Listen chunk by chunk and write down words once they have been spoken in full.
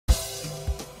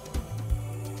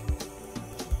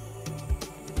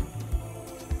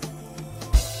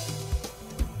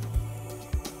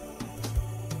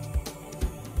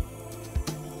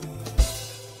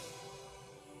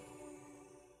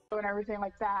and everything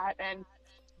like that, and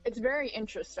it's very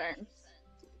interesting.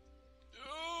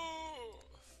 Ooh.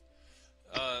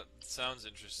 Sounds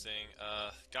interesting.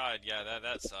 God, yeah,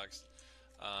 that sucks.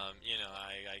 I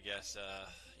guess,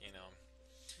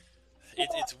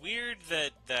 it's weird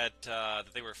that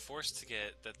they were forced to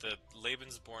get that the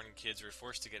Lebensborn kids were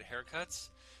forced to get haircuts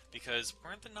because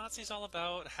weren't the Nazis all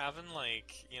about having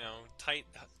like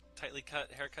tightly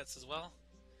cut haircuts as well?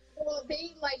 Well,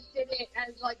 they like did it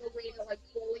as like a way to like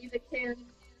bully the kids.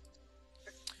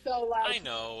 So I like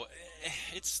know.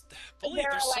 It's bullying.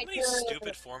 they're There's so like many you're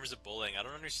stupid forms of bullying. I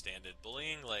don't understand it.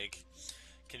 Bullying like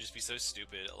can just be so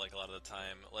stupid like a lot of the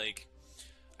time. Like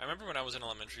I remember when I was in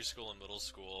elementary school and middle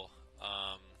school,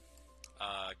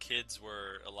 kids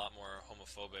were a lot more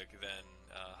homophobic than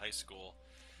high school.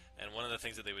 And one of the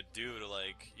things that they would do to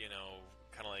like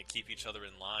kind of like keep each other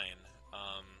in line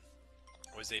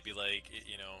was they'd be like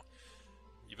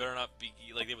you better not be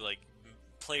like they would like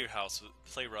play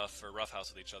rough or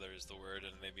roughhouse with each other is the word,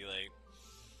 and they'd be like,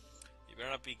 you better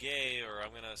not be gay or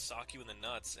I'm gonna sock you in the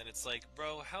nuts. And it's like,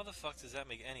 bro, how the fuck does that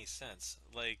make any sense?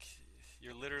 Like,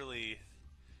 you're literally.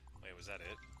 Wait, was that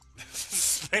it?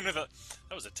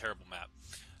 That was a terrible map.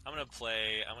 I'm gonna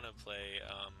play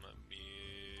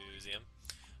museum.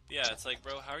 But yeah, it's like,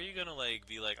 bro, how are you gonna like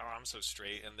be like, oh, I'm so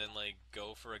straight, and then like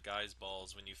go for a guy's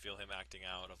balls when you feel him acting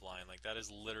out of line? Like that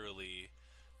is literally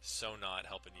so not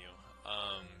helping you.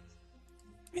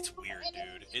 It's weird,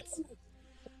 dude.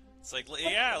 It's like,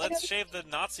 yeah, let's shave the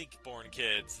Nazi-born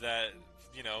kids that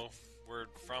were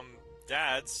from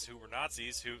dads who were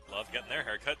Nazis who loved getting their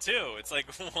hair cut too. It's like,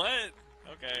 what?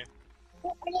 Okay. I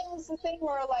mean, it was the thing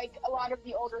where like a lot of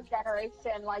the older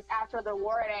generation, like after the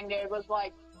war had ended, was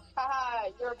like, haha,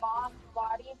 your mom's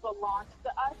body belongs to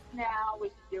us now. We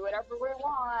can do whatever we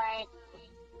want.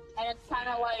 And it's kind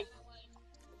of like,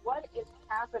 what is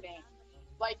happening?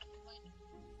 Like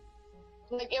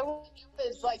it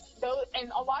was like those,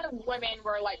 and a lot of women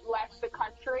were like left the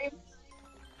country,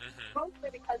 mostly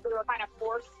because they were kind of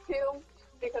forced to,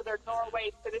 because their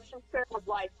Norway citizenship was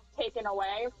like taken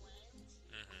away,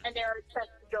 and they were sent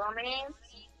to Germany.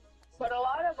 But a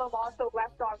lot of them also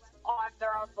left on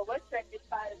their own volition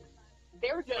because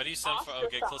they were What just do you sound for? Oh,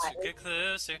 get closer, ostracized. get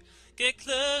closer, get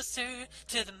closer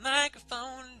to the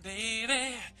microphone,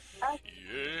 baby. Uh, all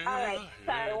right, Yeah,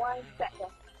 sorry, yeah, 1 second.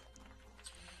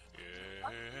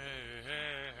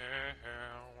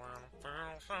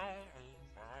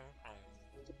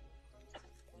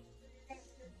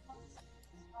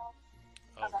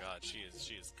 Oh God, she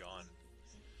is gone.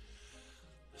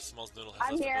 SmolsNoodle has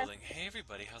I'm left the here. building. Hey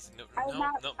everybody, how's it? No, I'm no,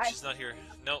 not. no, she's not here.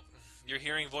 Nope, you're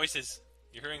hearing voices.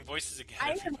 You're hearing voices again,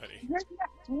 I am. everybody.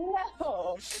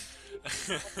 No.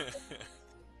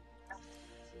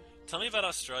 Tell me about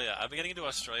Australia. I've been getting into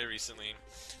Australia recently,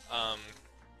 um,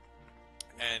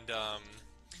 and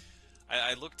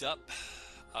I looked up.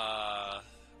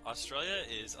 Australia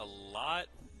is a lot.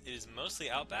 It is mostly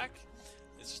outback.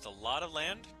 It's just a lot of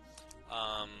land,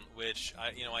 which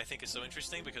I think is so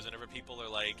interesting because whenever people are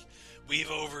like, "We've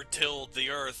overtilled the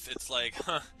Earth," it's like,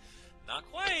 huh, not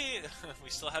quite. We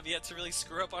still have yet to really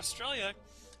screw up Australia,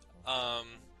 um,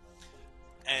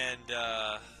 and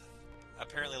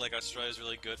apparently, like Australia is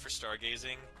really good for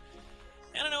stargazing.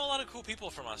 And I know a lot of cool people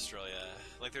from Australia.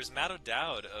 Like, there's Matt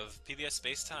O'Dowd of PBS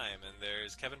Spacetime, and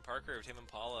there's Kevin Parker of Tame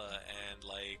Impala, and,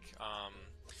 like,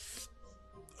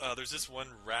 there's this one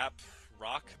rap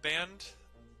rock band,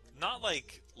 not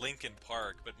like Linkin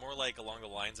Park, but more like along the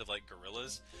lines of, like,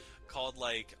 Gorillaz, called,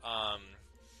 like,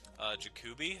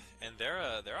 Jacoby, and they're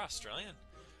Australian.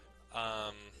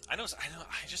 I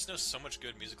just know so much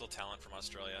good musical talent from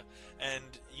Australia, and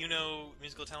you know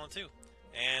musical talent too,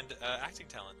 and acting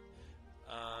talent.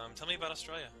 Tell me about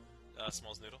Australia,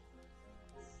 SmolsNoodle.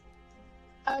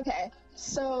 Okay,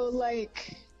 so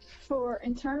like for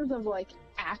in terms of like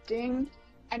acting,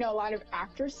 I know a lot of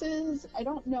actresses. I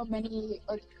don't know many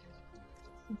like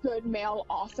good male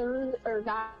authors or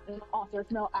not authors,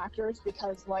 male actors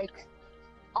because like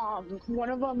one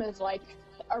of them is like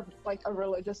a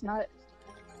religious nut.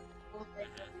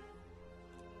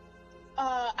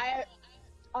 I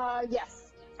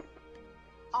yes.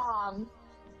 Um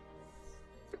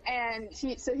and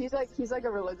he's like a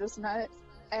religious nut,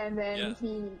 and then Yeah.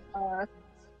 he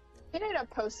ended up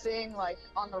posting like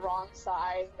on the wrong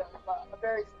side of a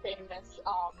very famous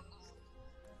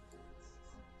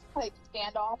like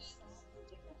standoff.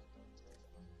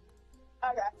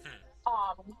 Okay.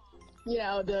 You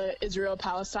know, the Israel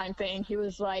Palestine thing. He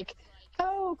was like,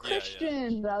 "Oh, Yeah, yeah.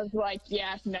 Christians." I was like,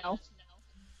 "Yeah, no.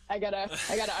 I gotta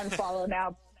unfollow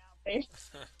now." Yeah.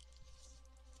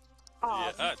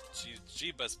 Um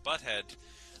Jeebus butthead.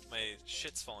 My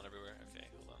shit's falling everywhere. Okay,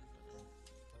 hold on.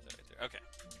 Okay.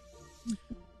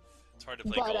 It's hard to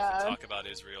play golf and talk about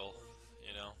Israel,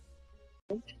 you know?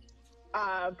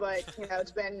 But, you know,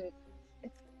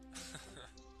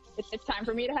 it's time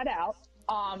for me to head out.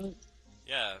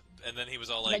 Yeah, and then he was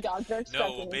all my like, dogs are no,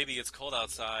 expecting me. baby, it's cold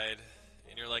outside.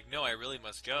 And you're like, no, I really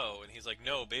must go. And he's like,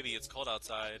 no, baby, it's cold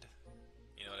outside.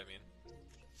 You know what I mean?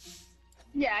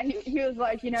 Yeah, he was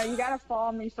like, you know, you gotta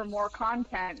follow me for more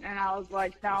content. And I was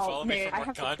like, no, Follow me mate, for I more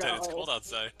have content, to go. it's cold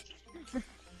outside.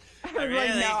 I was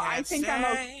like, no, I think I'm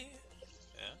okay.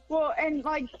 Yeah. Well, and,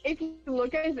 like, if you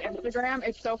look at his Instagram,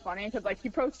 it's so funny, because, like, he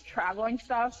posts traveling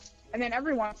stuff, and then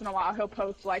every once in a while he'll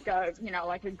post, like, a, you know,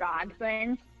 like a God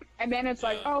thing, and then it's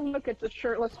like, oh, look, it's a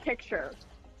shirtless picture.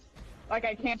 Like,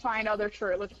 I can't find other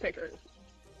shirtless pictures.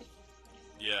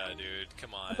 Yeah, dude,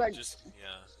 come on, like, just,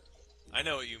 yeah. I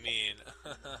know what you mean.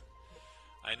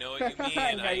 I know what you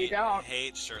mean. No, you don't.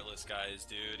 Hate shirtless guys,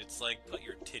 dude. It's like, put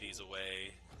your titties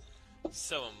away.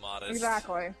 So immodest.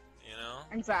 Exactly. You know?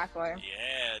 Exactly.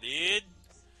 Yeah, dude.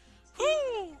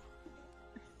 Woo!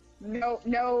 No,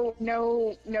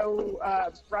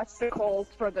 breasticles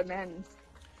for the men.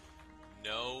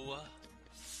 No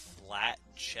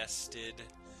flat-chested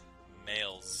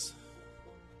males.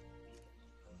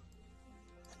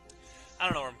 I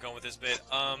don't know where I'm going with this bit.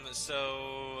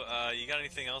 So, you got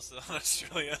anything else on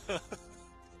Australia?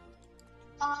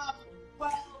 Well,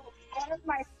 one of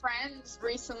my friends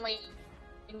recently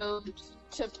moved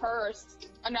to Perth.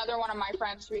 Another one of my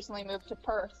friends recently moved to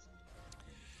Perth.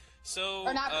 So,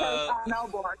 or not Perth,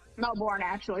 Melbourne. Melbourne,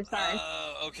 actually, sorry.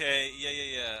 Okay,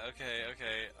 yeah. Okay.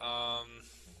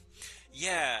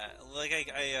 Yeah,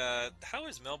 like, how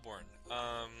is Melbourne?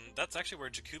 That's actually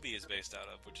where Jacoby is based out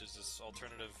of, which is this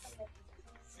alternative,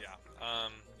 yeah.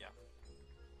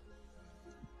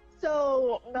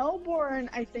 So, Melbourne,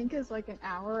 I think, is like an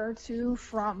hour or two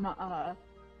from,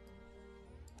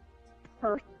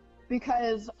 Perth,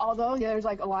 because although there's,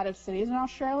 like, a lot of cities in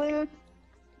Australia,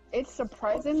 it's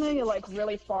surprisingly, like,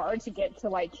 really far to get to,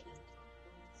 like,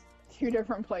 2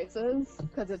 different places,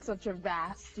 because it's such a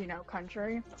vast, you know,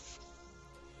 country.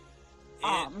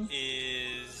 It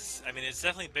is, I mean, it's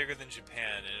definitely bigger than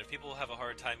Japan, and if people have a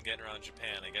hard time getting around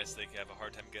Japan, I guess they have a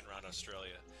hard time getting around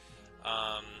Australia.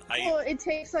 Well, it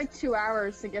takes, like, 2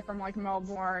 hours to get from, like,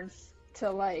 Melbourne to,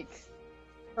 like,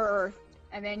 Perth,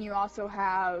 and then you also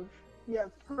have,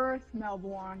 Perth,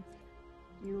 Melbourne,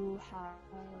 you have,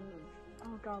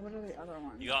 oh god, what are the other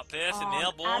ones? You got Perth and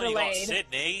Melbourne, Adelaide. you got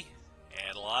Sydney,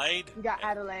 Adelaide. You got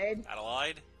Adelaide.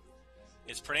 Adelaide.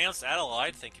 It's pronounced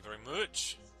Adelaide, thank you very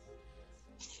much.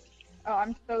 Oh,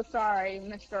 I'm so sorry,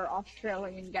 Mr.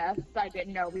 Australian guest. I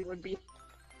didn't know we would be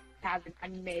having a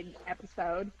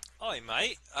mid-episode. Oi,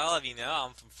 mate. I'll have you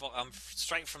know, I'm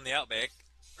straight from the outback.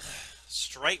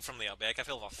 Straight from the outback. I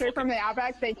feel like straight from the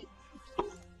outback.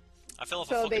 I feel like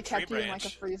so a fucking they kept tree you in branch.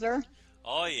 like a freezer.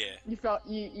 Oh yeah. You felt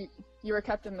you were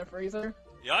kept in the freezer.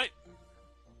 Yep.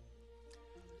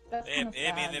 That's Yeah, sad,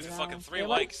 me and there for fucking 3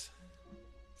 like, weeks.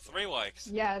 3 weeks.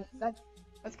 Yeah, that's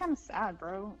kind of sad,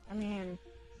 bro. I mean,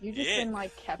 you just been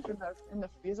like kept in the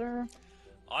freezer.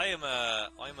 I'm a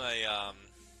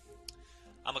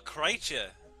creature.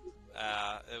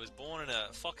 That was born in a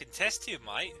fucking test tube,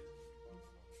 mate.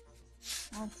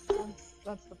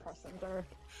 That's depressing, sir.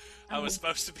 I was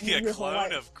supposed to be a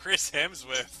clone of Chris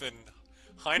Hemsworth and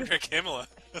Heinrich Himmler.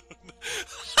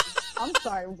 I'm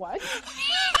sorry, what?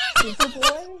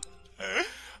 Superboy?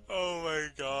 Oh my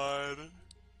god.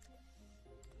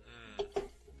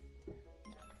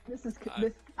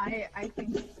 I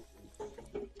think.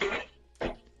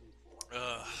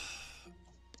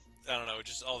 I don't know,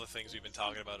 just all the things we've been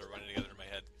talking about are running together in my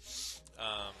head.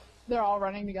 They're all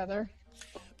running together.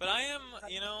 But I'm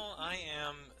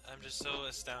just so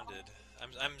astounded.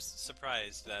 I'm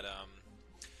surprised that,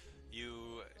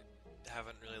 you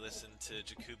haven't really listened to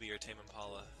Jacoby or Tame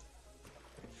Impala.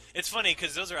 It's funny,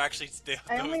 because those are actually,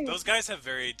 those guys have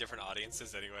very different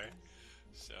audiences anyway,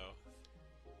 so.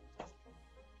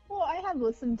 Well, I have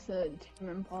listened to Tame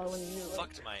Impala when you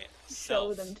Fucked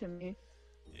show them to me.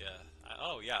 Yeah.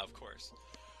 Oh, yeah, of course.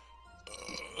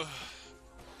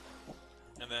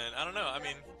 And then, I don't know, I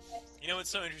mean, you know, it's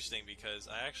so interesting because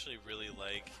I actually really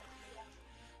like...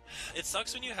 It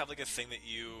sucks when you have, like, a thing that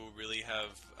you really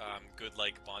have good,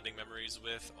 like, bonding memories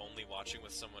with only watching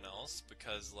with someone else,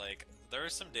 because, like, there are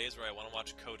some days where I want to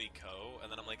watch Cody Co,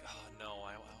 and then I'm like, oh, no,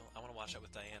 I want to watch that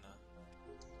with Diana.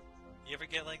 You ever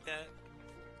get like that?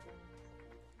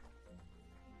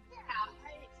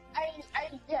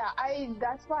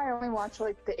 That's why I only watch,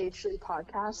 like, the H3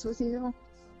 podcast with you.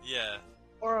 Yeah.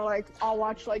 Or, like, I'll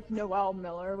watch, like, Noelle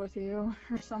Miller with you,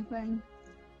 or something.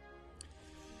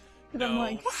 Because I'm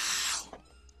like... Wow.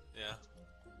 Yeah.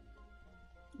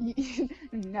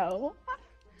 No.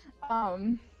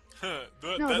 No,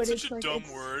 That's but such it's a like dumb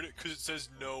word because it says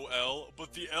no L,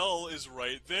 but the L is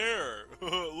right there.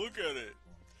 Look at it.